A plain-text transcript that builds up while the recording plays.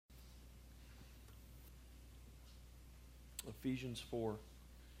Ephesians 4.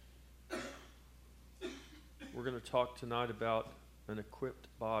 We're going to talk tonight about an equipped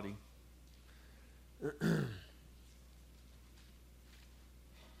body.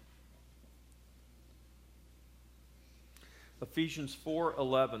 Ephesians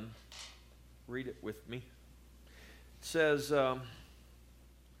 4:11. Read it with me. It says, and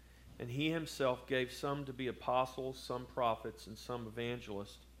he himself gave some to be apostles, some prophets, and some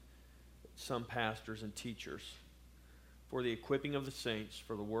evangelists, some pastors and teachers, for the equipping of the saints,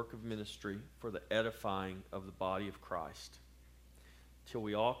 for the work of ministry, for the edifying of the body of Christ, till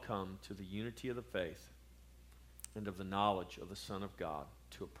we all come to the unity of the faith and of the knowledge of the Son of God,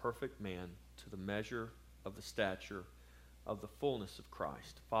 to a perfect man, to the measure of the stature of the fullness of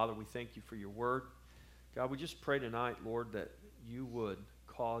Christ. Father, we thank you for your word. God, we just pray tonight, Lord, that you would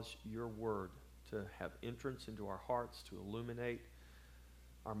cause your word to have entrance into our hearts, to illuminate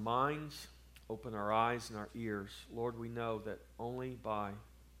our minds, open our eyes and our ears. Lord, we know that only by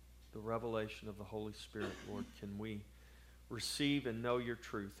the revelation of the Holy Spirit, Lord, can we receive and know your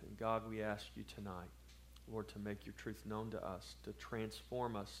truth. And God, we ask you tonight, Lord, to make your truth known to us, to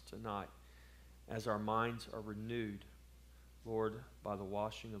transform us tonight as our minds are renewed, Lord, by the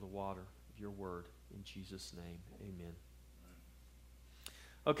washing of the water of your word. In Jesus' name, amen.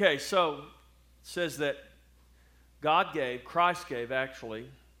 Okay, so it says that God gave, Christ gave actually,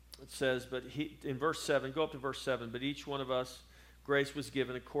 it says, but he, in verse 7, go up to verse 7, but each one of us grace was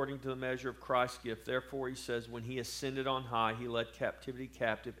given according to the measure of Christ's gift. Therefore, he says, when he ascended on high, he led captivity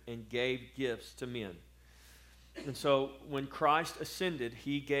captive and gave gifts to men. And so when Christ ascended,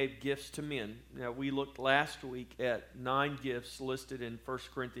 he gave gifts to men. Now, we looked last week at 9 gifts listed in 1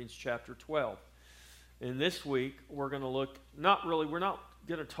 Corinthians chapter 12. And this week, we're going to look, we're not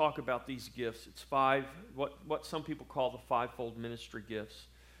going to talk about these gifts. It's 5, what some people call the fivefold ministry gifts: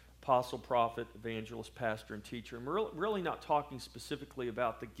 apostle, prophet, evangelist, pastor, and teacher. And we're really not talking specifically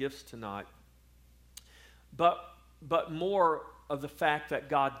about the gifts tonight, but more of the fact that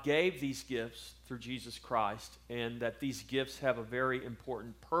God gave these gifts through Jesus Christ, and that these gifts have a very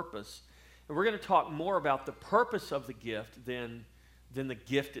important purpose. And we're going to talk more about the purpose of the gift than the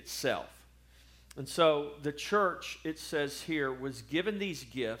gift itself. And so the church, it says here, was given these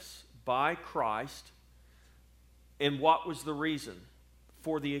gifts by Christ. And what was the reason?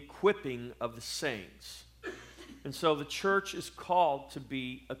 For the equipping of the saints. And so the church is called to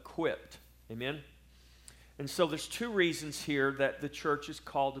be equipped. Amen? And so there's 2 reasons here that the church is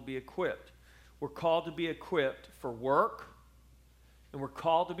called to be equipped. We're called to be equipped for work, and we're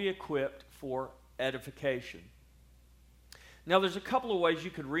called to be equipped for edification. Now, there's a couple of ways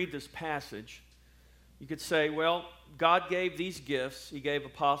you could read this passage. You could say, well, God gave these gifts. He gave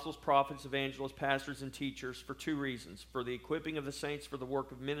apostles, prophets, evangelists, pastors, and teachers for 2 reasons: for the equipping of the saints for the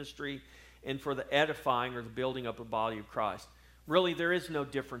work of ministry, and for the edifying or the building up of the body of Christ. Really, there is no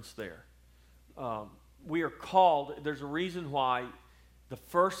difference there. We are called, there's a reason why the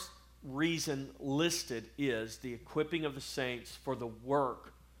first reason listed is the equipping of the saints for the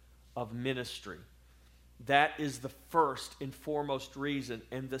work of ministry. That is the first and foremost reason.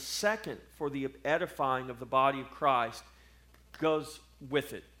 And the second, for the edifying of the body of Christ, goes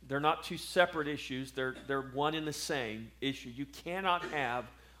with it. They're not 2 separate issues. They're one and the same issue. You cannot have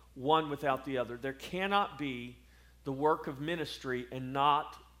one without the other. There cannot be the work of ministry and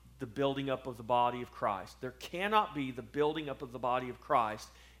not the building up of the body of Christ. There cannot be the building up of the body of Christ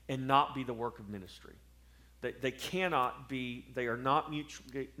and not be the work of ministry. They cannot be, they are not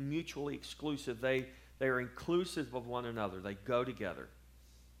mutually exclusive. They are inclusive of one another. They go together.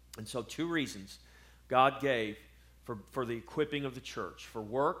 And so 2 reasons God gave for the equipping of the church: for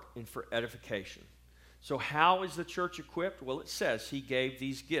work and for edification. So how is the church equipped? Well, it says he gave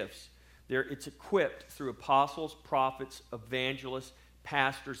these gifts. It's equipped through apostles, prophets, evangelists,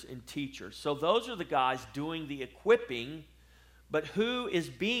 pastors, and teachers. So those are the guys doing the equipping. But who is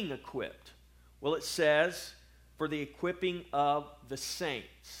being equipped? Well, it says for the equipping of the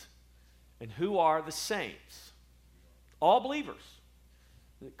saints. And who are the saints? All believers.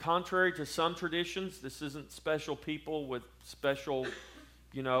 Contrary to some traditions, this isn't special people with special,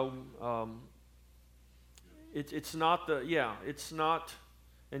 it's not,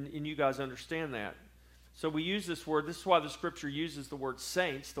 and you guys understand that. So we use this word. This is why the Scripture uses the word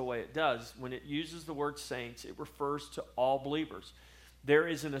saints the way it does. When it uses the word saints, it refers to all believers. There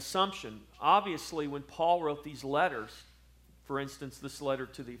is an assumption. Obviously, when Paul wrote these letters, for instance, this letter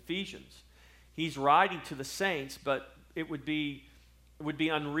to the Ephesians, he's writing to the saints, but it would be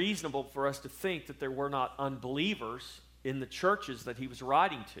unreasonable for us to think that there were not unbelievers in the churches that he was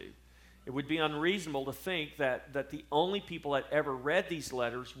writing to. It would be unreasonable to think that the only people that ever read these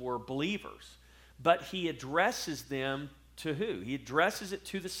letters were believers. But he addresses them to who? He addresses it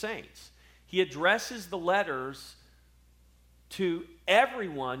to the saints. He addresses the letters to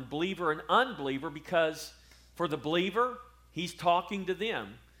everyone, believer and unbeliever, because for the believer, he's talking to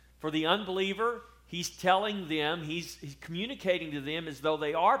them. For the unbeliever, he's telling them, he's communicating to them as though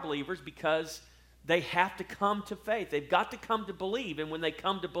they are believers, because they have to come to faith. They've got to come to believe. And when they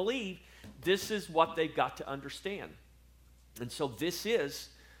come to believe, this is what they've got to understand. And so this is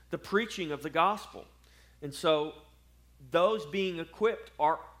the preaching of the gospel. And so those being equipped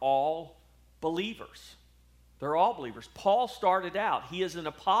are all believers. They're all believers. Paul started out, he is an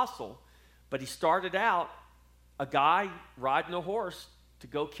apostle, but he started out a guy riding a horse to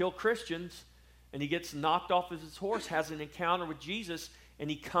go kill Christians, and he gets knocked off of his horse, has an encounter with Jesus, and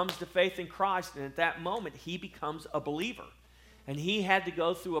he comes to faith in Christ, and at that moment he becomes a believer. And he had to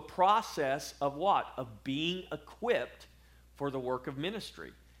go through a process of what? Of being equipped for the work of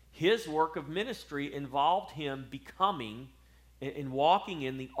ministry. His work of ministry involved him becoming and walking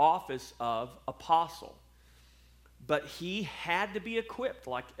in the office of apostle. But he had to be equipped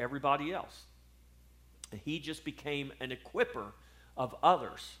like everybody else. He just became an equipper of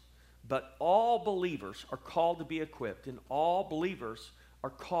others. But all believers are called to be equipped, and all believers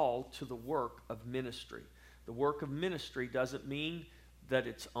are called to the work of ministry. The work of ministry doesn't mean that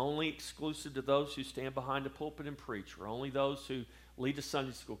it's only exclusive to those who stand behind the pulpit and preach, or only those who lead a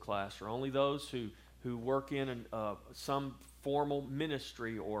Sunday school class, or only those who work in some formal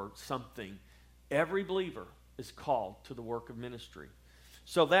ministry or something. Every believer is called to the work of ministry.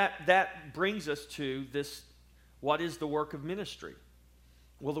 So that brings us to this, what is the work of ministry?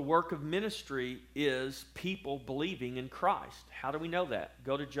 Well, the work of ministry is people believing in Christ. How do we know that?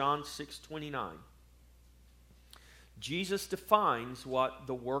 Go to John 6:29. Jesus defines what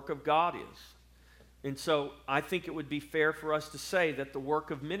the work of God is. And so I think it would be fair for us to say that the work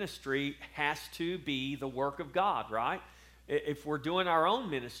of ministry has to be the work of God, right? If we're doing our own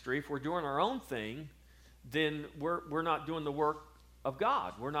ministry, if we're doing our own thing, then we're not doing the work of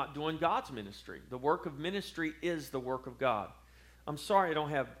God. We're not doing God's ministry. The work of ministry is the work of God. I'm sorry I don't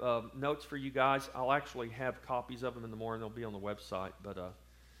have notes for you guys. I'll actually have copies of them in the morning. They'll be on the website, but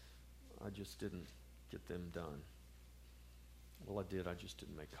I just didn't get them done. Well, I did. I just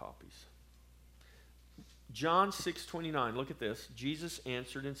didn't make copies. John 6:29. Look at this. Jesus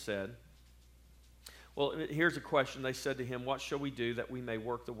answered and said, well, here's a question. They said to him, what shall we do that we may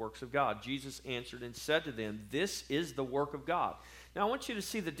work the works of God? Jesus answered and said to them, this is the work of God. Now, I want you to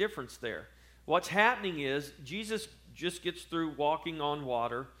see the difference there. What's happening is Jesus just gets through walking on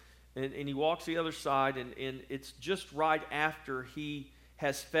water, and he walks the other side, and it's just right after he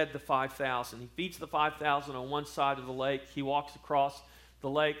has fed the 5,000. He feeds the 5,000 on one side of the lake. He walks across the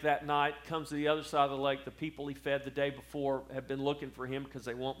lake that night, comes to the other side of the lake. The people he fed the day before have been looking for him because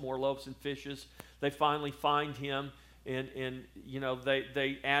they want more loaves and fishes. They finally find him, and you know,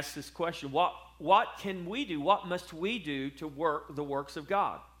 they ask this question, what can we do? What must we do to work the works of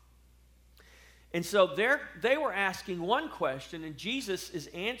God? And so they were asking one question, and Jesus is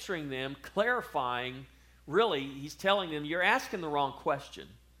answering them, clarifying. Really, he's telling them, you're asking the wrong question.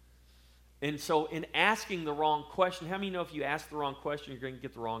 And so in asking the wrong question, how many know if you ask the wrong question, you're going to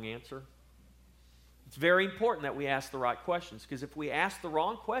get the wrong answer? It's very important that we ask the right questions, because if we ask the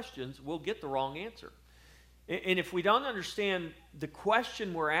wrong questions, we'll get the wrong answer. And if we don't understand the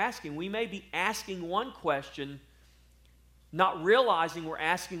question we're asking, we may be asking one question, not realizing we're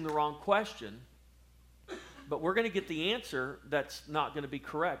asking the wrong question, but we're going to get the answer that's not going to be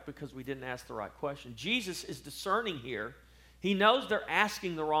correct because we didn't ask the right question. Jesus is discerning here. He knows they're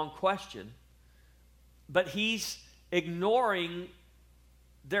asking the wrong question, but he's ignoring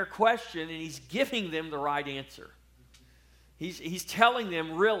their question, and he's giving them the right answer. He's telling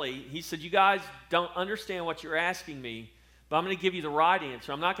them, really, he said, you guys don't understand what you're asking me, but I'm going to give you the right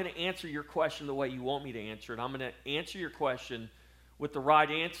answer. I'm not going to answer your question the way you want me to answer it. I'm going to answer your question with the right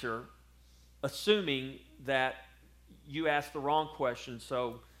answer, assuming that you asked the wrong question.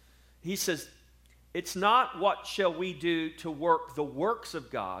 So he says, it's not what shall we do to work the works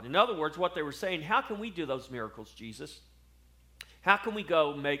of God. In other words, what they were saying, how can we do those miracles, Jesus? How can we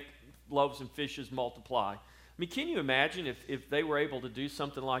go make loaves and fishes multiply? I mean, can you imagine if they were able to do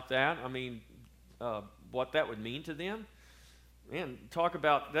something like that? I mean, what that would mean to them? Man, talk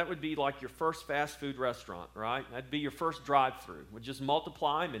about, that would be like your first fast food restaurant, right? That'd be your first drive-through. Would just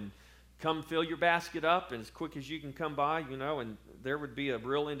multiply them and come fill your basket up, and as quick as you can come by, you know, and there would be a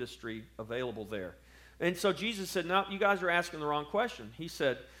real industry available there. And so Jesus said, no, you guys are asking the wrong question. He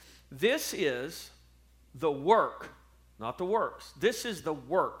said, this is the work, not the works. This is the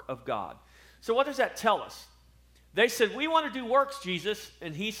work of God. So what does that tell us? They said, we want to do works, Jesus.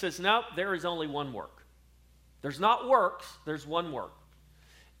 And he says, no, there is only one work. There's not works, there's one work.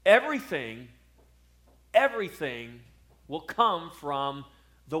 Everything will come from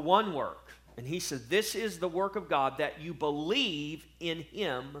the one work. And he said, this is the work of God, that you believe in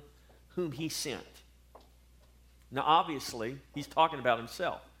him whom he sent. Now, obviously, he's talking about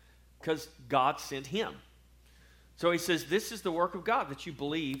himself because God sent him. So he says, this is the work of God, that you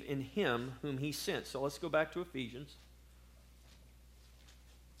believe in him whom he sent. So let's go back to Ephesians.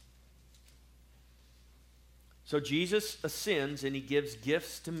 So Jesus ascends and he gives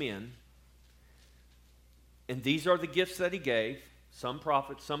gifts to men. And these are the gifts that he gave. Some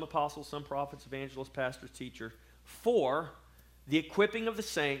prophets, some apostles, some prophets, evangelists, pastors, teachers, for the equipping of the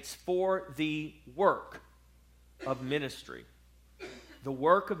saints for the work of ministry. The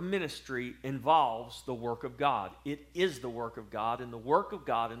work of ministry involves the work of God. It is the work of God, and the work of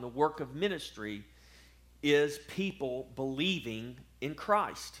God and the work of ministry is people believing in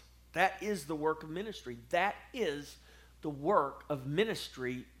Christ. That is the work of ministry. That is the work of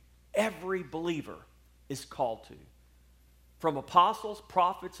ministry every believer is called to. From apostles,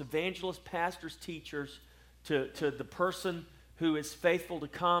 prophets, evangelists, pastors, teachers, to the person who is faithful to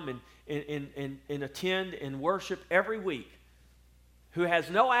come and attend and worship every week, who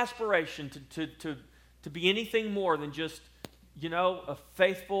has no aspiration to be anything more than just, a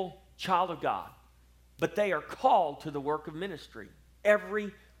faithful child of God. But they are called to the work of ministry.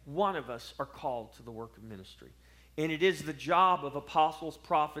 Every one of us are called to the work of ministry. And it is the job of apostles,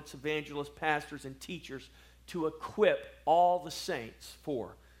 prophets, evangelists, pastors, and teachers to equip all the saints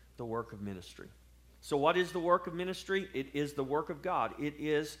for the work of ministry. So what is the work of ministry? It is the work of God. It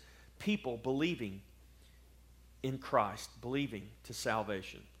is people believing in Christ, believing to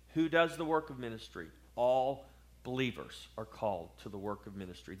salvation. Who does the work of ministry? All believers are called to the work of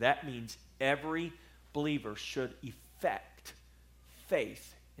ministry. That means every believer should effect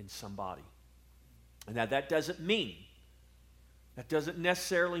faith in somebody. And now that doesn't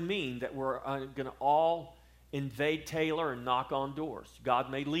necessarily mean that we're going to all invade Taylor and knock on doors.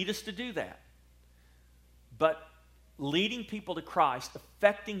 God may lead us to do that. But leading people to Christ,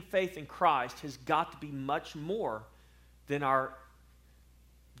 affecting faith in Christ, has got to be much more than our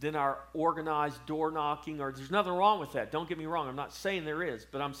organized door knocking. Or there's nothing wrong with that. Don't get me wrong. I'm not saying there is.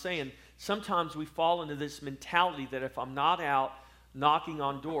 But I'm saying sometimes we fall into this mentality that if I'm not out knocking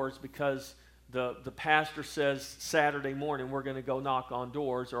on doors because the pastor says Saturday morning we're going to go knock on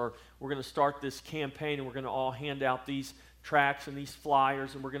doors, or we're going to start this campaign and we're going to all hand out these tracts and these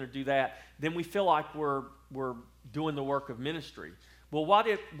flyers and we're going to do that, then we feel like we're doing the work of ministry. Well, what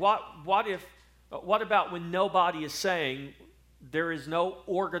about when nobody is saying there is no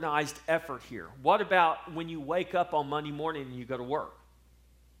organized effort here? What about when you wake up on Monday morning and you go to work?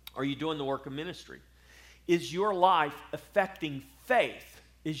 Are you doing the work of ministry? Is your life affecting faith?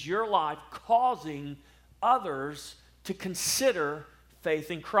 Is your life causing others to consider faith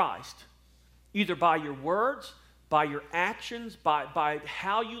in Christ? Either by your words, by your actions, by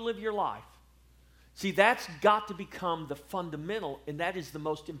how you live your life. See, that's got to become the fundamental, and that is the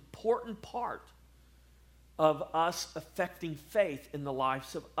most important part of us affecting faith in the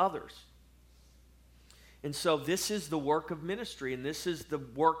lives of others. And so this is the work of ministry, and this is the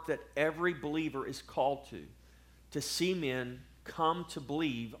work that every believer is called to see men come to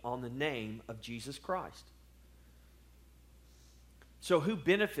believe on the name of Jesus Christ. So who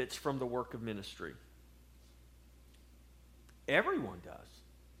benefits from the work of ministry? Everyone does.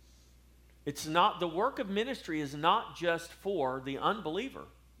 It's not, the work of ministry is not just for the unbeliever.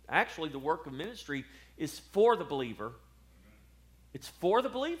 Actually, the work of ministry is for the believer. It's for the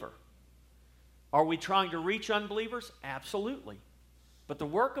believer. Are we trying to reach unbelievers? Absolutely. But the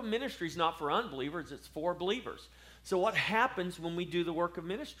work of ministry is not for unbelievers, it's for believers. So what happens when we do the work of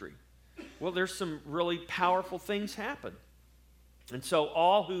ministry? Well, there's some really powerful things happen. And so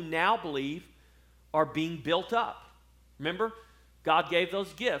all who now believe are being built up. Remember, God gave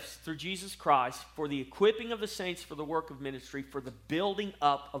those gifts through Jesus Christ for the equipping of the saints for the work of ministry, for the building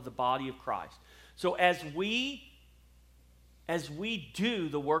up of the body of Christ. So as we do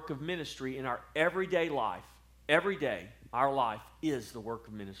the work of ministry in our everyday life, every day, our life is the work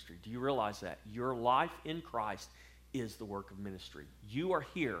of ministry. Do you realize that? Your life in Christ is the work of ministry. You are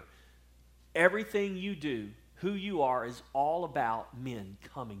here. Everything you do, who you are, is all about men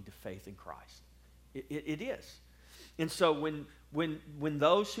coming to faith in Christ. It is. And so when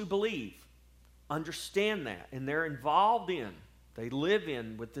those who believe understand that, and they're involved in, they live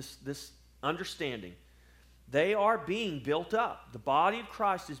in with this understanding, they are being built up. The body of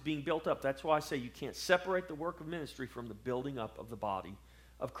Christ is being built up. That's why I say you can't separate the work of ministry from the building up of the body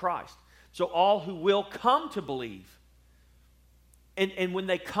of Christ. So all who will come to believe And when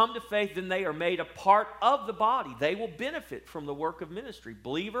they come to faith, then they are made a part of the body. They will benefit from the work of ministry,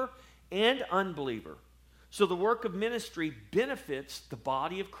 believer and unbeliever. So the work of ministry benefits the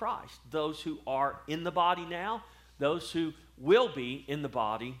body of Christ, those who are in the body now, those who will be in the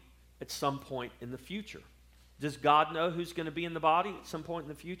body at some point in the future. Does God know who's going to be in the body at some point in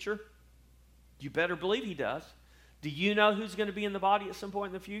the future? You better believe he does. Do you know who's going to be in the body at some point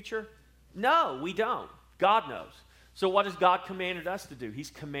in the future? No, we don't. God knows. So what has God commanded us to do? He's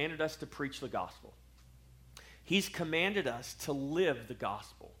commanded us to preach the gospel. He's commanded us to live the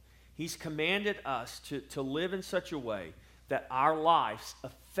gospel. He's commanded us to live in such a way that our lives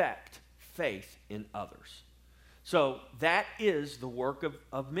affect faith in others. So that is the work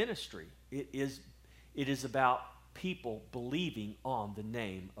of ministry. It is about people believing on the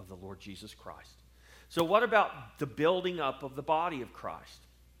name of the Lord Jesus Christ. So what about the building up of the body of Christ?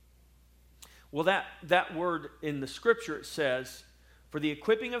 Well, that word in the Scripture, it says, for the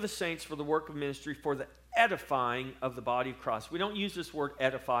equipping of the saints for the work of ministry, for the edifying of the body of Christ. We don't use this word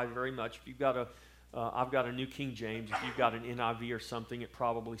edify very much. If you've got I've got a New King James. If you've got an NIV or something, it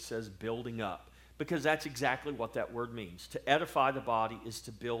probably says building up, because that's exactly what that word means. To edify the body is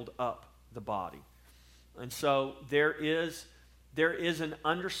to build up the body. And so there is an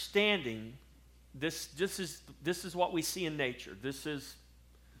understanding. This is what we see in nature. This is,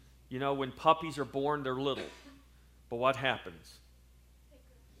 when puppies are born, they're little. But what happens?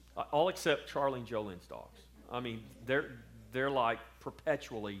 All except Charlie and Jolene's dogs. I mean, they're like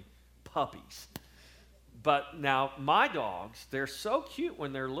perpetually puppies. But now my dogs, they're so cute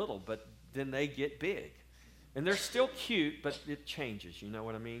when they're little, but then they get big. And they're still cute, but it changes, you know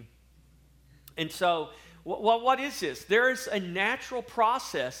what I mean? And so, what is this? There is a natural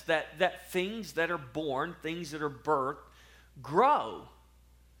process that things that are born, things that are birthed, grow.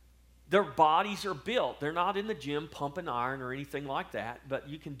 Their bodies are built. They're not in the gym pumping iron or anything like that, but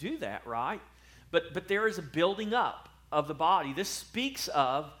you can do that, right? But there is a building up of the body. This speaks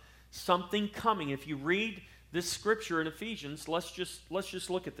of something coming. If you read this scripture in Ephesians, let's just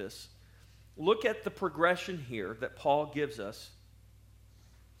look at this. Look at the progression here that Paul gives us.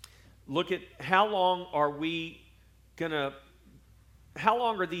 Look at how long are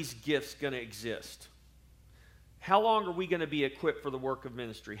these gifts going to exist? How long are we going to be equipped for the work of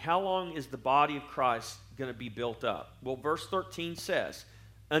ministry? How long is the body of Christ going to be built up? Well, verse 13 says,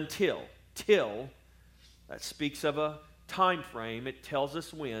 till, that speaks of a time frame. It tells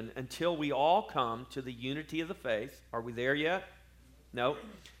us when, until we all come to the unity of the faith. Are we there yet? No.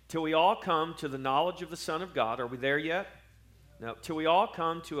 Till we all come to the knowledge of the Son of God. Are we there yet? No. Till we all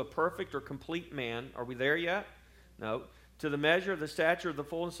come to a perfect or complete man. Are we there yet? No. To the measure of the stature of the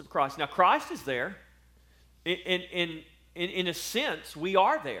fullness of Christ. Now, Christ is there. In a sense, we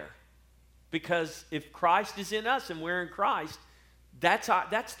are there. Because if Christ is in us and we're in Christ,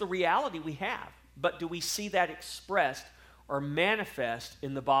 that's the reality we have. But do we see that expressed or manifest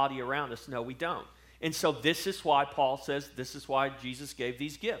in the body around us? No, we don't. And so this is why Paul says, this is why Jesus gave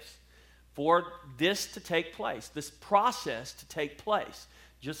these gifts. For this to take place, this process to take place.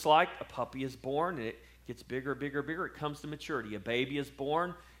 Just like a puppy is born and it gets bigger, bigger, bigger, it comes to maturity. A baby is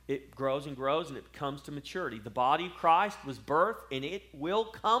born, it grows and grows, and it comes to maturity. The body of Christ was birthed, and it will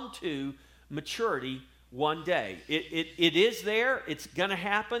come to maturity one day. It is there. It's going to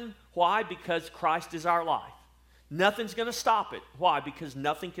happen. Why? Because Christ is our life. Nothing's going to stop it. Why? Because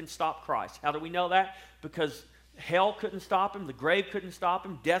nothing can stop Christ. How do we know that? Because hell couldn't stop him. The grave couldn't stop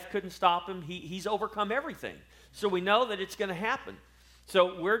him. Death couldn't stop him. He's overcome everything. So we know that it's going to happen.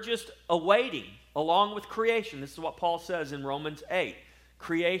 So we're just awaiting, along with creation. This is what Paul says in Romans 8.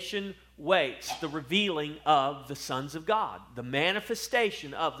 Creation waits the revealing of the sons of God, the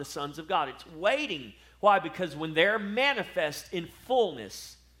manifestation of the sons of God. It's waiting. Why? Because when they're manifest in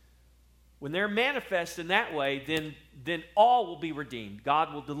fullness, when they're manifest in that way, then all will be redeemed.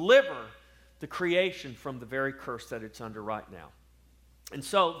 God will deliver the creation from the very curse that it's under right now. And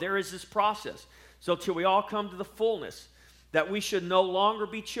so there is this process. So till we all come to the fullness, that we should no longer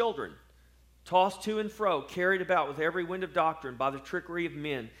be children, tossed to and fro, carried about with every wind of doctrine by the trickery of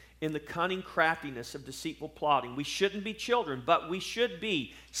men, in the cunning craftiness of deceitful plotting. We shouldn't be children, but we should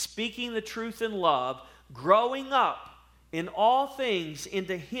be speaking the truth in love, growing up in all things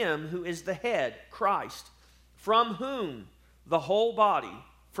into Him who is the head, Christ, from whom the whole body,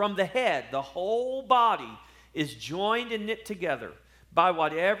 from the head, the whole body is joined and knit together by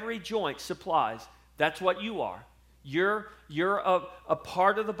what every joint supplies. That's what you are. You're a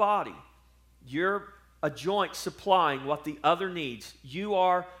part of the body. You're a joint supplying what the other needs. You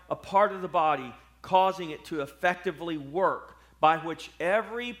are a part of the body, causing it to effectively work, by which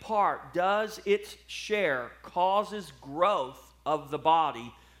every part does its share, causes growth of the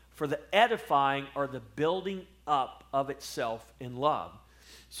body for the edifying or the building up of itself in love.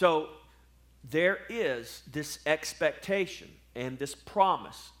 So there is this expectation and this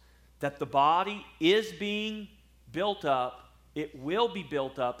promise that the body is being built up, it will be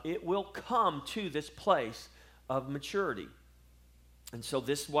built up, it will come to this place of maturity. And so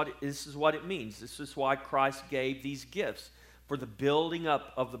this is what it means. This is why Christ gave these gifts, for the building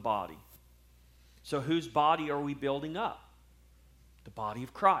up of the body. So whose body are we building up? The body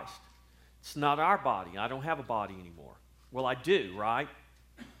of Christ. It's not our body. I don't have a body anymore. Well, I do, right?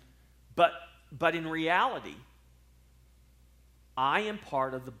 But in reality, I am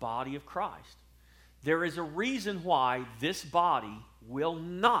part of the body of Christ. There is a reason why this body will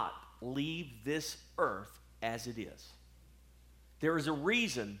not leave this earth as it is. There is a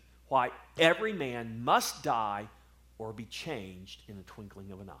reason why every man must die or be changed in the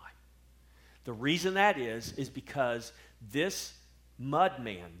twinkling of an eye. The reason that is because this mud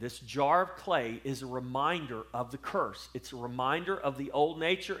man, this jar of clay, is a reminder of the curse. It's a reminder of the old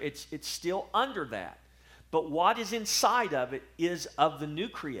nature. It's still under that. But what is inside of it is of the new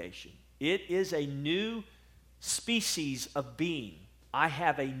creation. It is a new species of being. I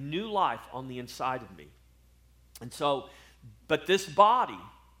have a new life on the inside of me. And so, but this body's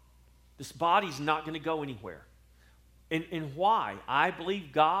not going to go anywhere. And why? I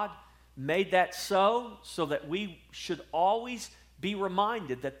believe God made that so that we should always be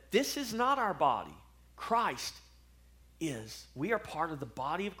reminded that this is not our body. Christ is. We are part of the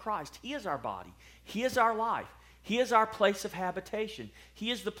body of Christ. He is our body. He is our life. He is our place of habitation.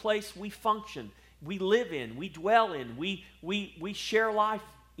 He is the place we function, we live in, we dwell in, we share life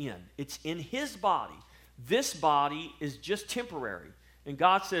in. It's in His body. This body is just temporary. And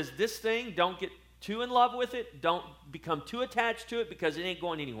God says, this thing, don't get too in love with it. Don't become too attached to it because it ain't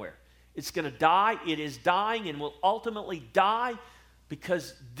going anywhere. It's going to die. It is dying and will ultimately die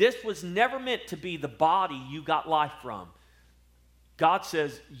because this was never meant to be the body you got life from. God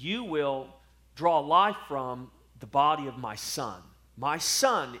says, you will draw life from the body of my Son. My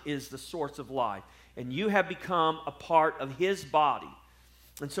Son is the source of life, and you have become a part of His body.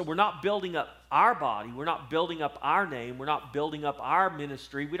 And so we're not building up our body. We're not building up our name. We're not building up our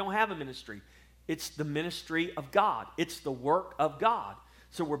ministry. We don't have a ministry. It's the ministry of God. It's the work of God.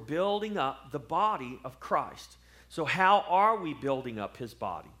 So we're building up the body of Christ. So how are we building up His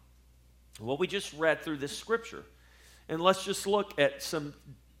body? Well, we just read through this scripture. And let's just look at some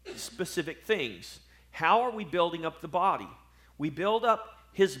specific things. How are we building up the body? We build up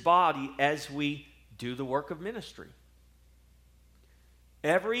His body as we do the work of ministry.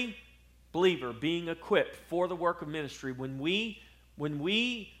 Every believer being equipped for the work of ministry, when we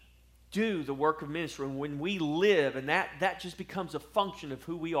do the work of ministry, when we live, and that just becomes a function of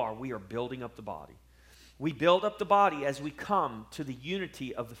who we are building up the body. We build up the body as we come to the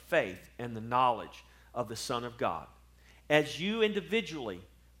unity of the faith and the knowledge of the Son of God. As you individually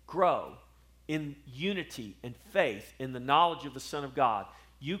grow in unity and faith in the knowledge of the Son of God,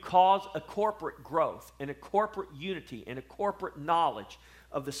 you cause a corporate growth and a corporate unity and a corporate knowledge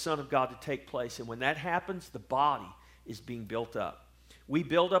of the Son of God to take place. And when that happens, the body is being built up. We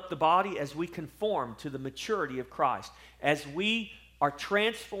build up the body as we conform to the maturity of Christ, as we are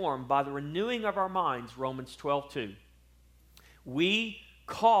transformed by the renewing of our minds, Romans 12:2. We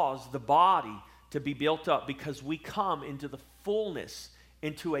cause the body to be built up because we come into the fullness,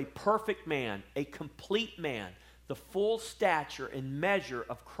 into a perfect man, a complete man, the full stature and measure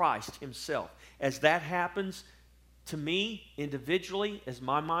of Christ Himself. As that happens to me individually, as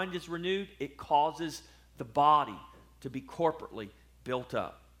my mind is renewed, it causes the body to be corporately built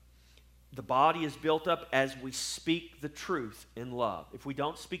up. The body is built up as we speak the truth in love. If we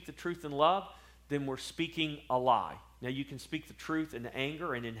don't speak the truth in love, then we're speaking a lie. Now you can speak the truth in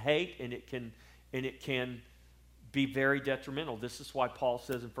anger and in hate, and it can be very detrimental. This is why Paul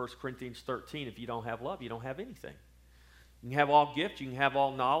says in 1 Corinthians 13, if you don't have love, you don't have anything. You can have all gifts, you can have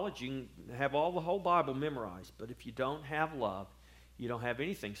all knowledge, you can have all the whole Bible memorized, but if you don't have love, you don't have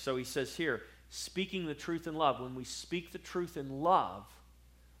anything. So he says here, speaking the truth in love. When we speak the truth in love,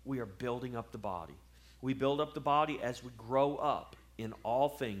 we are building up the body. We build up the body as we grow up in all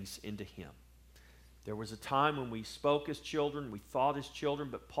things into Him. There was a time when we spoke as children, we thought as children,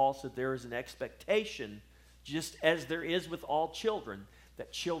 but Paul said there is an expectation, just as there is with all children,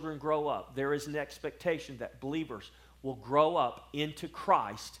 that children grow up. There is an expectation that believers will grow up into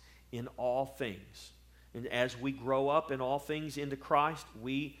Christ in all things. And as we grow up in all things into Christ,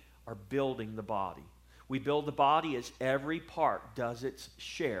 we are building the body. We build the body as every part does its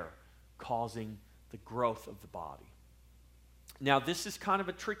share, causing the growth of the body. Now, this is kind of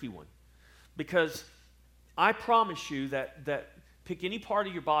a tricky one because I promise you that pick any part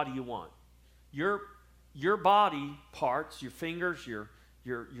of your body you want. Your body parts, your fingers, your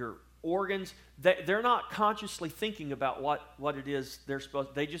organs, they're not consciously thinking about what it is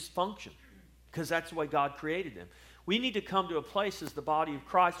they just function because that's the way God created them. We need to come to a place as the body of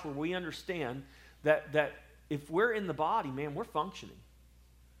Christ where we understand that if we're in the body, man, we're functioning.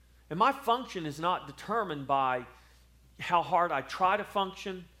 And my function is not determined by how hard I try to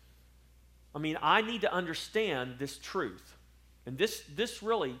function. I mean, I need to understand this truth. And this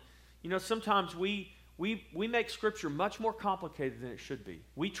really, sometimes we make Scripture much more complicated than it should be.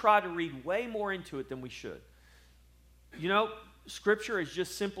 We try to read way more into it than we should. Scripture is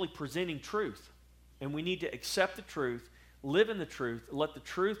just simply presenting truth. And we need to accept the truth, live in the truth, let the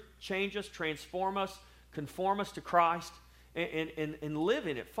truth change us, transform us, conform us to Christ, and live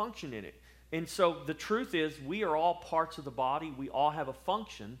in it, function in it. And so the truth is we are all parts of the body. We all have a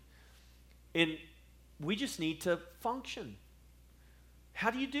function. And we just need to function. How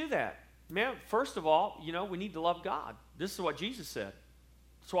do you do that? Man, first of all, we need to love God. This is what Jesus said.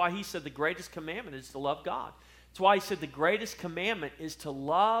 That's why he said the greatest commandment is to love God. That's why he said the greatest commandment is to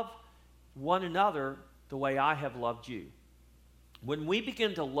love one another the way I have loved you. When we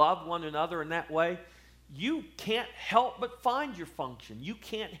begin to love one another in that way, you can't help but find your function. You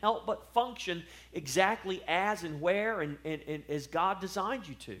can't help but function exactly as and where and as God designed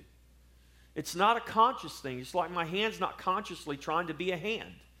you to. It's not a conscious thing. It's like my hand's not consciously trying to be a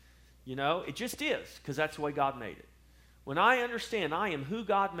hand. It just is because that's the way God made it. When I understand I am who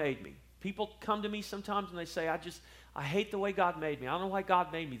God made me, people come to me sometimes and they say, I hate the way God made me. I don't know why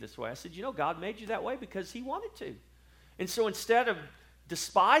God made me this way. I said, God made you that way because he wanted to. And so instead of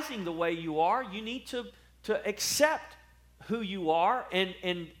despising the way you are, you need to accept who you are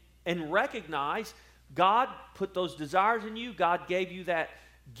and recognize God put those desires in you. God gave you that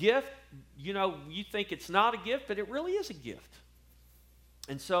gift. You think it's not a gift, but it really is a gift.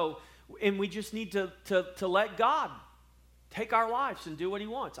 And we just need to let God take our lives and do what he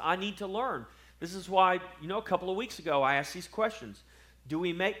wants. I need to learn. This is why, a couple of weeks ago, I asked these questions. Do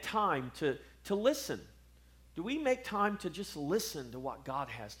we make time to listen? Do we make time to just listen to what God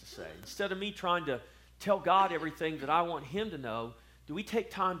has to say? Instead of me trying to tell God everything that I want him to know, do we take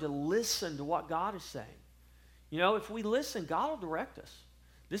time to listen to what God is saying? If we listen, God will direct us.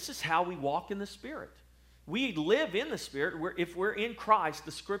 This is how we walk in the Spirit. We live in the Spirit. If we're in Christ,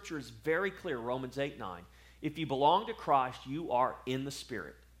 the Scripture is very clear, Romans 8:9. If you belong to Christ, you are in the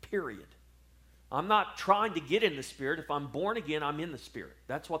Spirit, period. I'm not trying to get in the Spirit. If I'm born again, I'm in the Spirit.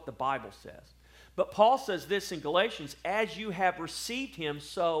 That's what the Bible says. But Paul says this in Galatians, as you have received him,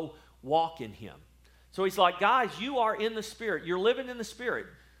 so walk in him. So he's like, guys, you are in the Spirit. You're living in the Spirit.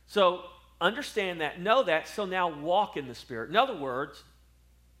 So understand that, know that, so now walk in the Spirit. In other words,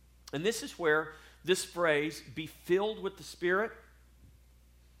 and this is where this phrase, be filled with the Spirit,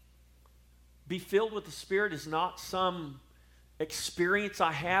 be filled with the Spirit is not some experience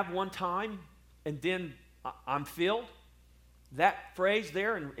I have one time and then I'm filled. That phrase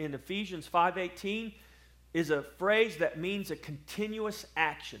there in Ephesians 5:18 is a phrase that means a continuous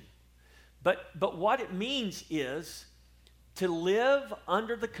action. But what it means is to live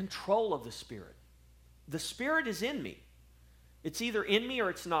under the control of the Spirit. The Spirit is in me. It's either in me or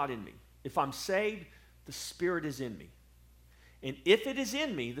it's not in me. If I'm saved, the Spirit is in me. And if it is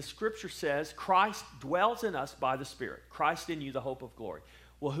in me, the Scripture says Christ dwells in us by the Spirit. Christ in you, the hope of glory.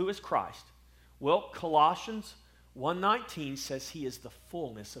 Well, who is Christ? Well, Colossians 1:19 says he is the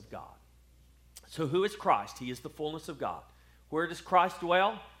fullness of God. So who is Christ? He is the fullness of God. Where does Christ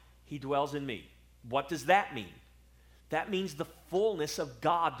dwell? He dwells in me. What does that mean? That means the fullness of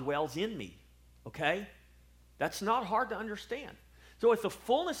God dwells in me. Okay? That's not hard to understand. So if the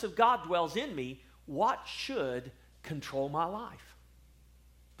fullness of God dwells in me, what should control my life?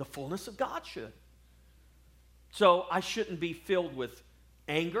 The fullness of God should. So I shouldn't be filled with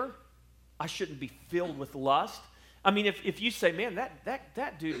anger. I shouldn't be filled with lust. I mean, if you say, man,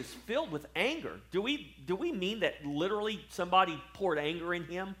 that dude is filled with anger, do we mean that literally somebody poured anger in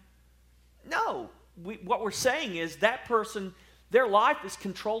him? No. What we're saying is that person, their life is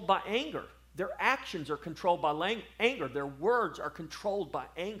controlled by anger. Their actions are controlled by anger. Their words are controlled by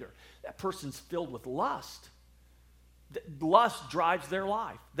anger. That person's filled with lust. Lust drives their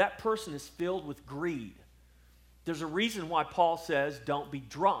life. That person is filled with greed. There's a reason why Paul says don't be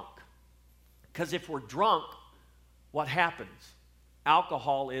drunk. Because if we're drunk, what happens?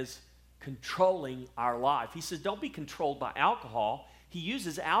 Alcohol is controlling our life. He says don't be controlled by alcohol. He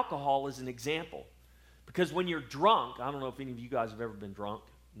uses alcohol as an example. Because when you're drunk, I don't know if any of you guys have ever been drunk.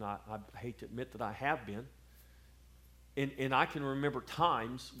 I hate to admit that I have been. And I can remember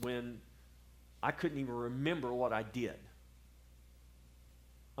times when I couldn't even remember what I did.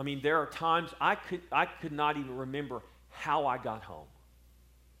 I mean, there are times I could not even remember how I got home.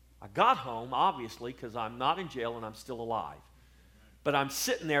 I got home, obviously, because I'm not in jail and I'm still alive. But I'm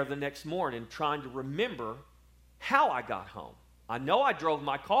sitting there the next morning trying to remember how I got home. I know I drove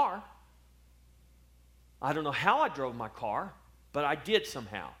my car. I don't know how I drove my car, but I did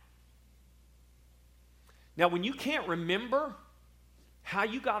somehow. Now, when you can't remember how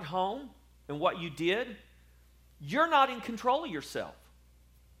you got home and what you did, you're not in control of yourself.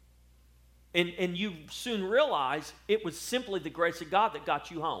 And you soon realize it was simply the grace of God that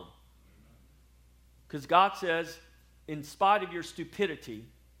got you home. Because God says, in spite of your stupidity,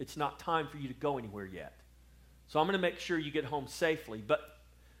 it's not time for you to go anywhere yet. So I'm going to make sure you get home safely.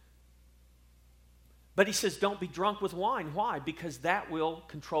 But he says, don't be drunk with wine. Why? Because that will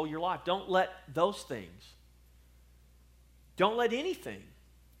control your life. Don't let those things, don't let anything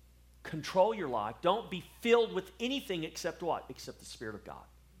control your life. Don't be filled with anything except what? Except the Spirit of God.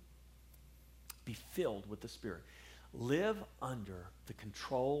 Be filled with the Spirit. Live under the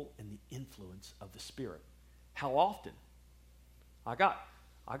control and the influence of the Spirit. How often? I got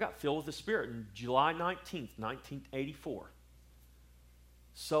filled with the Spirit on July 19th, 1984.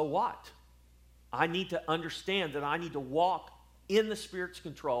 So what? I need to understand that I need to walk in the Spirit's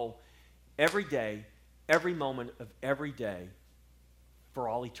control every day, every moment of every day for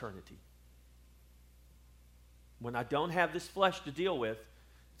all eternity. When I don't have this flesh to deal with,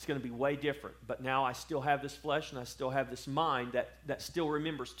 it's going to be way different. But now I still have this flesh and I still have this mind that still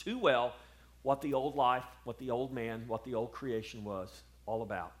remembers too well what the old life, what the old man, what the old creation was all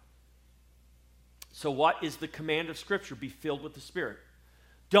about. So what is the command of Scripture? Be filled with the Spirit.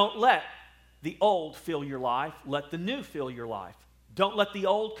 Don't let the old fill your life. Let the new fill your life. Don't let the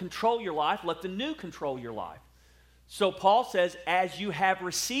old control your life. Let the new control your life. So Paul says, as you have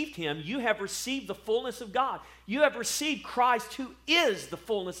received him, you have received the fullness of God. You have received Christ, who is the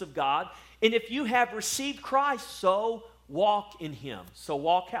fullness of God. And if you have received Christ, so walk in him. So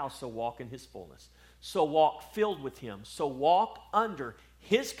walk how? So walk in his fullness. So walk filled with him. So walk under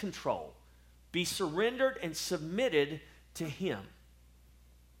his control. Be surrendered and submitted to him.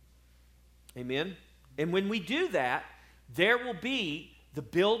 Amen? And when we do that, there will be the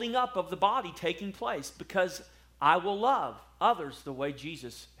building up of the body taking place, because I will love others the way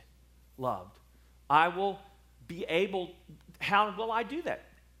Jesus loved. I will be able, how will I do that?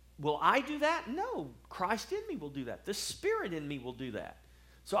 Will I do that? No. Christ in me will do that. The Spirit in me will do that.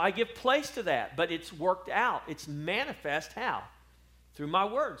 So I give place to that, but it's worked out. It's manifest how? Through my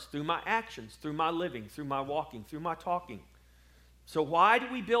words, through my actions, through my living, through my walking, through my talking. So why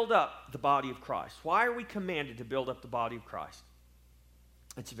do we build up the body of Christ? Why are we commanded to build up the body of Christ?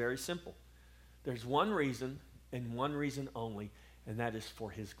 It's very simple. There's one reason, and one reason only, and that is for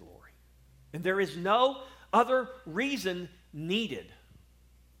his glory. And there is no other reason needed.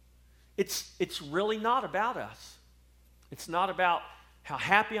 It's really not about us. It's not about how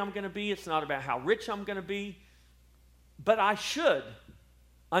happy I'm going to be. It's not about how rich I'm going to be. But I should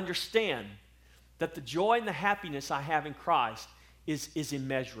understand that the joy and the happiness I have in Christ is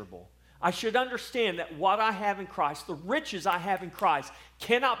immeasurable. I should understand that what I have in Christ, the riches I have in Christ,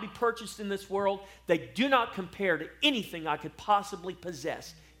 cannot be purchased in this world. They do not compare to anything I could possibly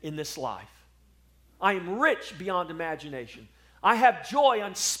possess in this life. I am rich beyond imagination. I have joy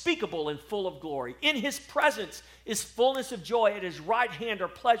unspeakable and full of glory. In his presence is fullness of joy. At his right hand are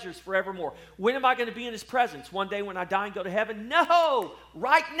pleasures forevermore. When am I going to be in his presence? One day when I die and go to heaven? No!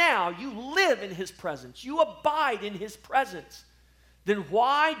 Right now, you live in his presence. You abide in his presence. Then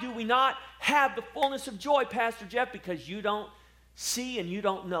why do we not have the fullness of joy, Pastor Jeff? Because you don't see and you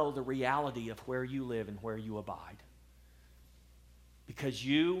don't know the reality of where you live and where you abide. Because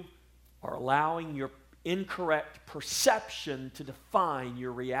you are allowing your incorrect perception to define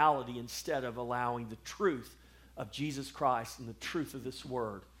your reality instead of allowing the truth of Jesus Christ and the truth of this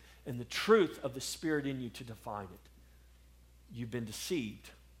word and the truth of the Spirit in you to define it. You've been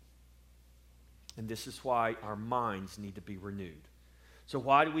deceived. And this is why our minds need to be renewed. So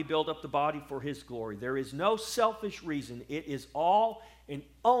why do we build up the body? For his glory. There is no selfish reason. It is all and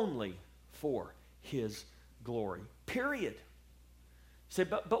only for his glory. Period. You say,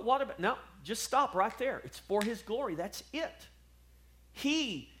 but what about? No, just stop right there. It's for his glory. That's it.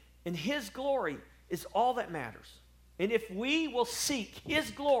 He and his glory is all that matters. And if we will seek his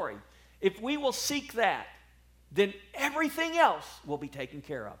glory, if we will seek that, then everything else will be taken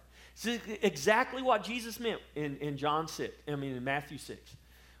care of. This is exactly what Jesus meant in Matthew 6.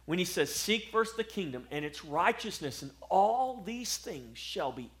 When he says, seek first the kingdom and its righteousness, and all these things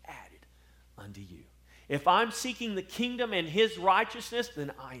shall be added unto you. If I'm seeking the kingdom and his righteousness,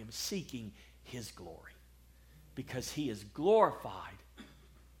 then I am seeking His glory. Because He is glorified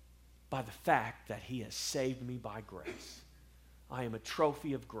by the fact that He has saved me by grace. I am a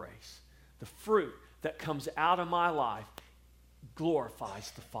trophy of grace. The fruit that comes out of my life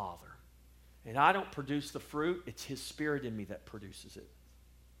glorifies the Father. And I don't produce the fruit, it's His Spirit in me that produces it.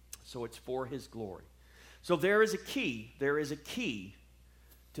 So it's for His glory. So there is a key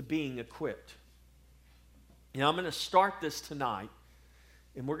to being equipped. Now I'm going to start this tonight,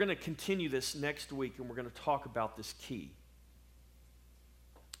 and we're going to continue this next week, and we're going to talk about this key.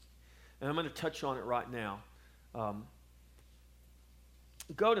 And I'm going to touch on it right now.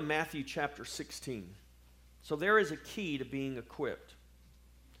 Go to Matthew chapter 16. So there is a key to being equipped.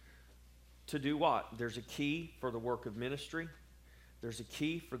 To do what? There's a key for the work of ministry. There's a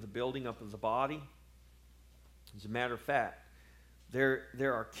key for the building up of the body. As a matter of fact, there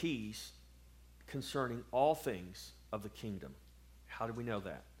are keys concerning all things of the kingdom. How do we know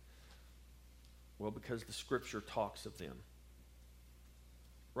that? Well, because the Scripture talks of them.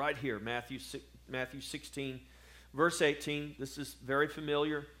 Right here, Matthew 16, verse 18. This is very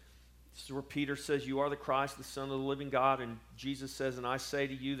familiar. This is where Peter says, "You are the Christ, the Son of the living God." And Jesus says, "And I say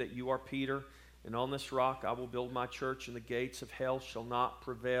to you that you are Peter, and on this rock I will build my church, and the gates of hell shall not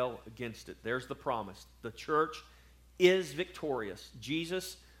prevail against it." There's the promise. The church is victorious.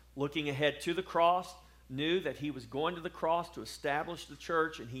 Jesus, looking ahead to the cross, knew that He was going to the cross to establish the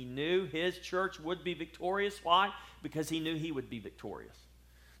church, and He knew His church would be victorious. Why? Because He knew He would be victorious.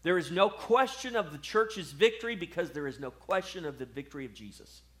 There is no question of the church's victory because there is no question of the victory of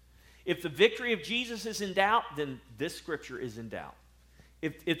Jesus. If the victory of Jesus is in doubt, then this Scripture is in doubt.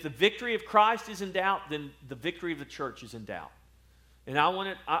 If the victory of Christ is in doubt, then the victory of the church is in doubt. And I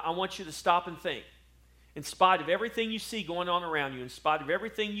want you to stop and think. In spite of everything you see going on around you, in spite of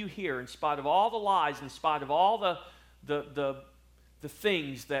everything you hear, in spite of all the lies, in spite of all the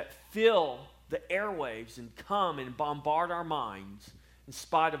things that fill the airwaves and come and bombard our minds, in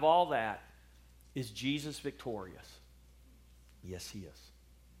spite of all that, is Jesus victorious? Yes, He is.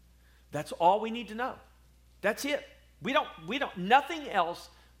 That's all we need to know. That's it. Nothing else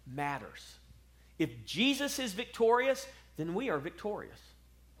matters. If Jesus is victorious, then we are victorious.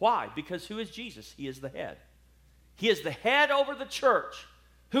 Why? Because who is Jesus? He is the head. He is the head over the church,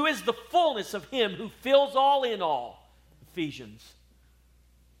 who is the fullness of Him who fills all in all. Ephesians.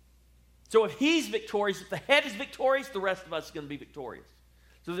 So if He's victorious, if the head is victorious, the rest of us is going to be victorious.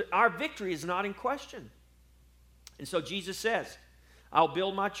 So that our victory is not in question. And so Jesus says, "I'll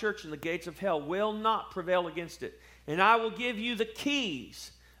build my church, and the gates of hell will not prevail against it. And I will give you the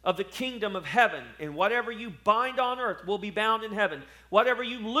keys of the kingdom of heaven. And whatever you bind on earth will be bound in heaven. Whatever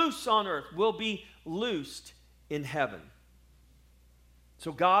you loose on earth will be loosed in heaven."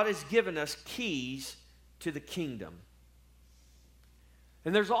 So God has given us keys to the kingdom.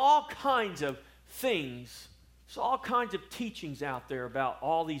 And there's all kinds of things, there's all kinds of teachings out there about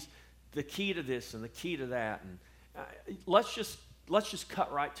all these, the key to this and the key to that. And let's just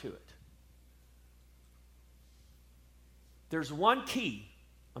cut right to it. There's one key.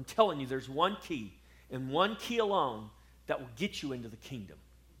 I'm telling you, there's one key, and one key alone, that will get you into the kingdom.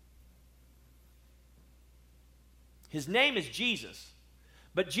 His name is Jesus.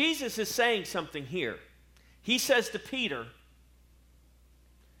 But Jesus is saying something here. He says to Peter,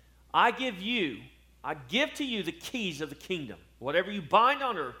 I give to you the keys of the kingdom. Whatever you bind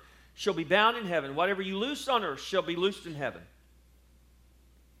on earth shall be bound in heaven. Whatever you loose on earth shall be loosed in heaven.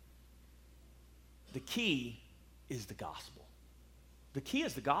 The key is the gospel. The key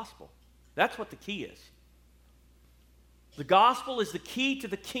is the gospel. That's what the key is. The gospel is the key to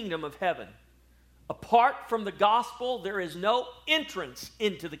the kingdom of heaven. Apart from the gospel, there is no entrance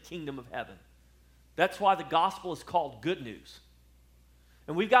into the kingdom of heaven. That's why the gospel is called good news.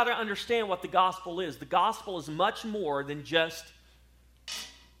 And we've got to understand what the gospel is. The gospel is much more than just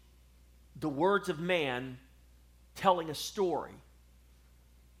the words of man telling a story.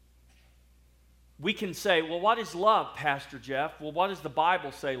 We can say, well, what is love, Pastor Jeff? Well, what does the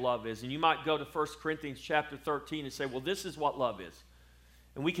Bible say love is? And you might go to 1 Corinthians chapter 13 and say, well, this is what love is.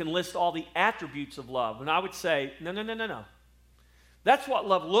 And we can list all the attributes of love. And I would say, no. That's what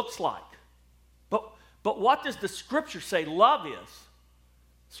love looks like. But what does the Scripture say love is?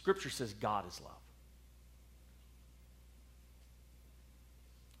 Scripture says God is love.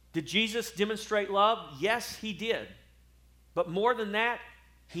 Did Jesus demonstrate love? Yes, He did. But more than that,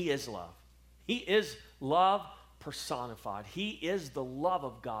 He is love. He is love personified. He is the love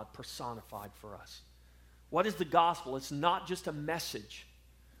of God personified for us. What is the gospel? It's not just a message.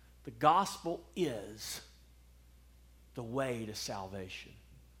 The gospel is the way to salvation.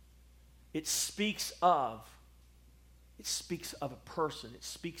 It speaks of It speaks of a person. It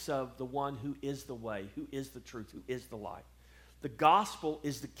speaks of the one who is the way, who is the truth, who is the life. The gospel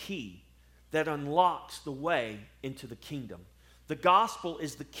is the key that unlocks the way into the kingdom. The gospel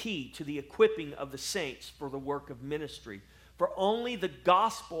is the key to the equipping of the saints for the work of ministry. For only the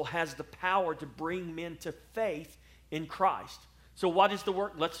gospel has the power to bring men to faith in Christ. So what is the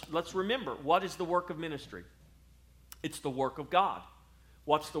work? Let's remember, what is the work of ministry? It's the work of God.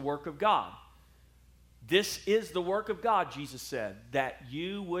 What's the work of God? This is the work of God, Jesus said, that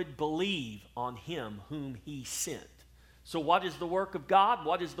you would believe on him whom he sent. So what is the work of God?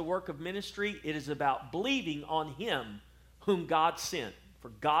 What is the work of ministry? It is about believing on him whom God sent. For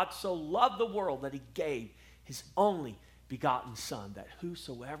God so loved the world that he gave his only begotten Son, that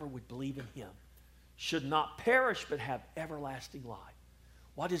whosoever would believe in him should not perish but have everlasting life.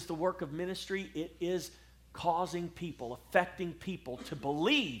 What is the work of ministry? It is causing people, affecting people to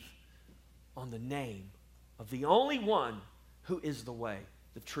believe on the name of the only one who is the way,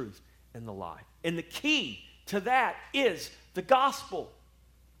 the truth, and the life. And the key to that is the gospel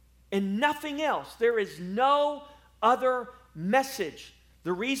and nothing else. There is no other message.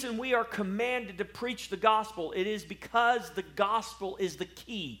 The reason we are commanded to preach the gospel, it is because the gospel is the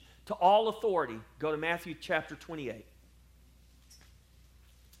key to all authority. Go to Matthew chapter 28.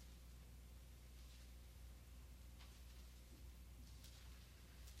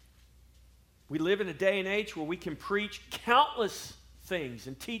 We live in a day and age where we can preach countless things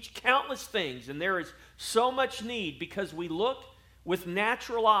and teach countless things, and there is so much need because we look with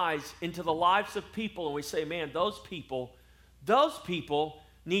natural eyes into the lives of people and we say, man, those people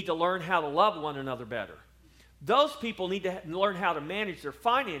need to learn how to love one another better. Those people need to learn how to manage their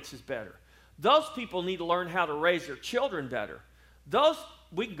finances better. Those people need to learn how to raise their children better.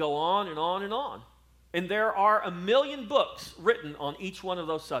 We can go on and on and on. And there are 1 million books written on each one of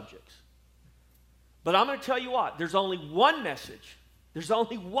those subjects. But I'm going to tell you what, there's only one message. There's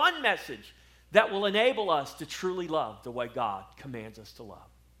only one message that will enable us to truly love the way God commands us to love.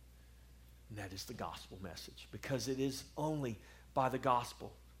 And that is the gospel message, because it is only by the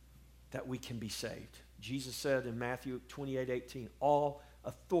gospel that we can be saved. Jesus said in Matthew 28:18, all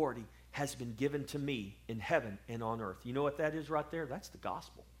authority has been given to me in heaven and on earth. You know what that is right there? That's the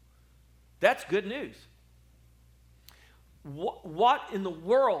gospel. That's good news. What in the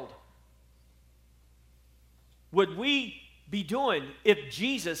world would we be doing if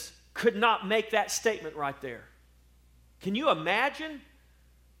Jesus could not make that statement right there? Can you imagine?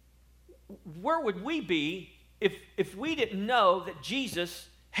 Where would we be if we didn't know that Jesus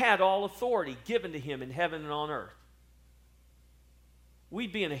had all authority given to him in heaven and on earth?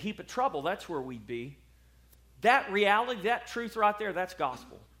 We'd be in a heap of trouble. That's where we'd be. That reality, that truth right there, that's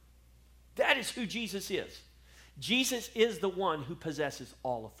gospel. That is who Jesus is. Jesus is the one who possesses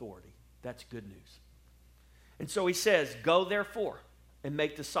all authority. That's good news. And so he says, go therefore and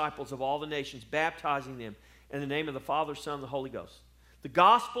make disciples of all the nations, baptizing them in the name of the Father, Son, and the Holy Ghost. The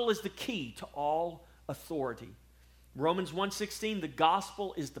gospel is the key to all authority. Romans 1:16, the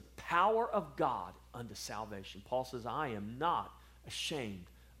gospel is the power of God unto salvation. Paul says, I am not ashamed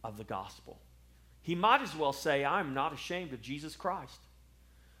of the gospel. He might as well say, I'm not ashamed of Jesus Christ.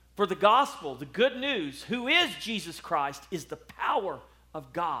 For the gospel, the good news, who is Jesus Christ, is the power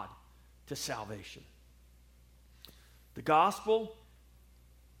of God to salvation. The gospel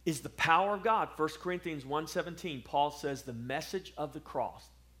is the power of God. 1 Corinthians 1:17, Paul says the message of the cross.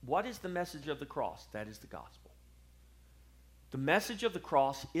 What is the message of the cross? That is the gospel. The message of the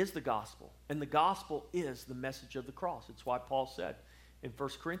cross is the gospel, and the gospel is the message of the cross. It's why Paul said in 1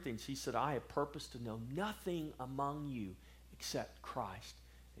 Corinthians, he said, I have purpose to know nothing among you except Christ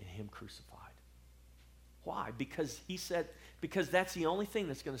and him crucified. Why? Because he said, because that's the only thing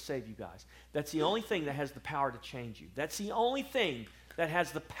that's going to save you guys. That's the only thing that has the power to change you. That's the only thing that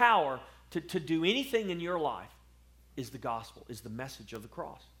has the power to do anything in your life is the gospel, is the message of the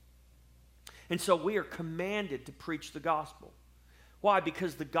cross. And so we are commanded to preach the gospel. Why?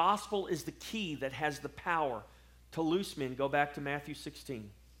 Because the gospel is the key that has the power to loose men. Go back to Matthew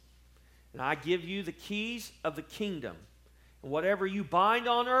 16. And I give you the keys of the kingdom. And whatever you bind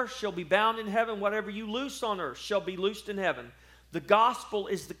on earth shall be bound in heaven. Whatever you loose on earth shall be loosed in heaven. The gospel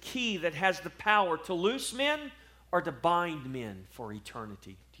is the key that has the power to loose men or to bind men for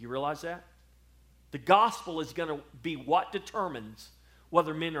eternity. Do you realize that? The gospel is going to be what determines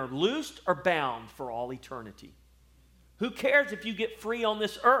whether men are loosed or bound for all eternity. Who cares if you get free on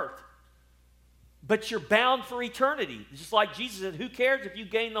this earth, but you're bound for eternity? Just like Jesus said, who cares if you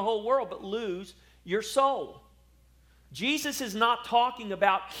gain the whole world but lose your soul? Jesus is not talking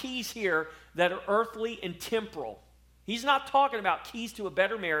about keys here that are earthly and temporal. He's not talking about keys to a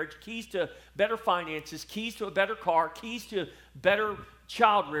better marriage, keys to better finances, keys to a better car, keys to better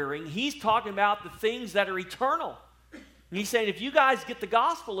child rearing. He's talking about the things that are eternal. And he's saying, if you guys get the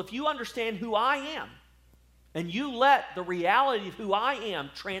gospel, if you understand who I am, and you let the reality of who I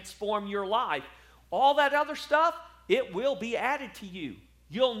am transform your life, all that other stuff, it will be added to you.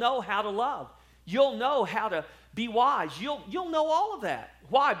 You'll know how to love. You'll know how to be wise. You'll know all of that.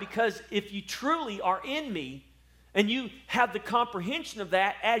 Why? Because if you truly are in me, and you have the comprehension of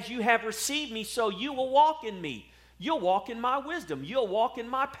that, as you have received me, so you will walk in me. You'll walk in my wisdom. You'll walk in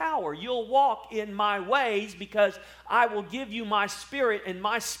my power. You'll walk in my ways, because I will give you my Spirit, and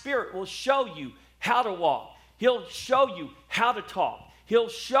my Spirit will show you how to walk. He'll show you how to talk. He'll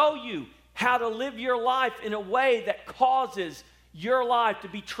show you how to live your life in a way that causes your life to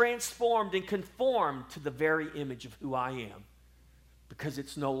be transformed and conformed to the very image of who I am. Because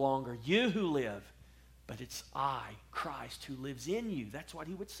it's no longer you who live, but it's I, Christ, who lives in you. That's what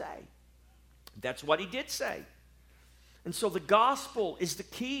he would say. That's what he did say. And so the gospel is the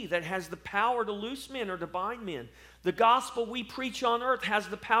key that has the power to loose men or to bind men. The gospel we preach on earth has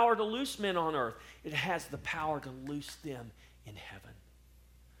the power to loose men on earth. It has the power to loose them in heaven.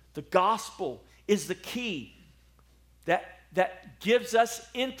 The gospel is the key that gives us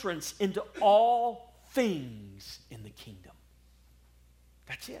entrance into all things in the kingdom.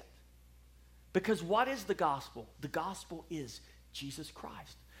 That's it. Because what is the gospel? The gospel is Jesus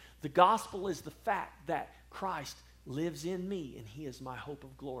Christ. The gospel is the fact that Christ lives in me and he is my hope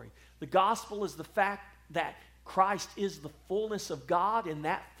of glory. The gospel is the fact that Christ is the fullness of God and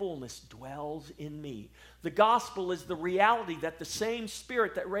that fullness dwells in me. The gospel is the reality that the same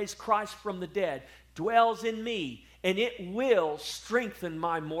Spirit that raised Christ from the dead dwells in me and it will strengthen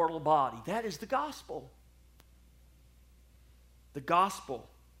my mortal body. That is the gospel. The gospel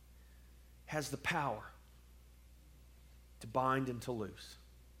has the power to bind and to loose.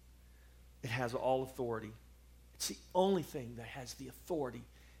 It has all authority. It's the only thing that has the authority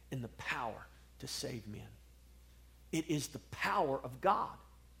and the power to save men. It is the power of God.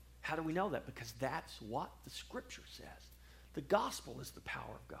 How do we know that? Because that's what the Scripture says. The gospel is the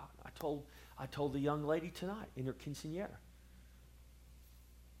power of God. I told the young lady tonight in her quinceañera.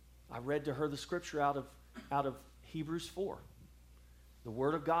 I read to her the Scripture out of Hebrews 4. The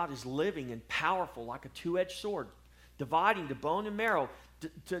Word of God is living and powerful like a two-edged sword, dividing to bone and marrow,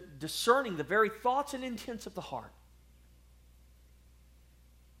 discerning the very thoughts and intents of the heart.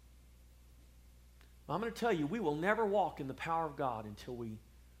 I'm going to tell you, we will never walk in the power of God until we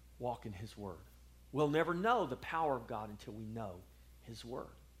walk in His Word. We'll never know the power of God until we know His Word.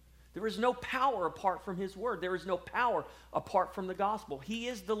 There is no power apart from His Word. There is no power apart from the gospel. He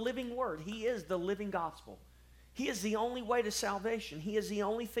is the living Word. He is the living gospel. He is the only way to salvation. He is the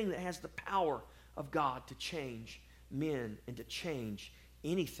only thing that has the power of God to change men and to change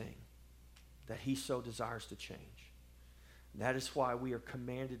anything that He so desires to change. That is why we are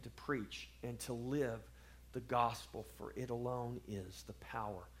commanded to preach and to live the gospel, for it alone is the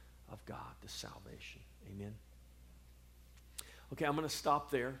power of God to salvation. Amen. Okay, I'm going to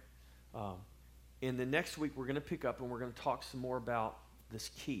stop there. In the next week, we're going to pick up and we're going to talk some more about this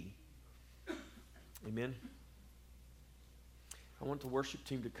key. Amen. I want the worship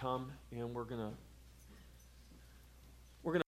team to come and we're going to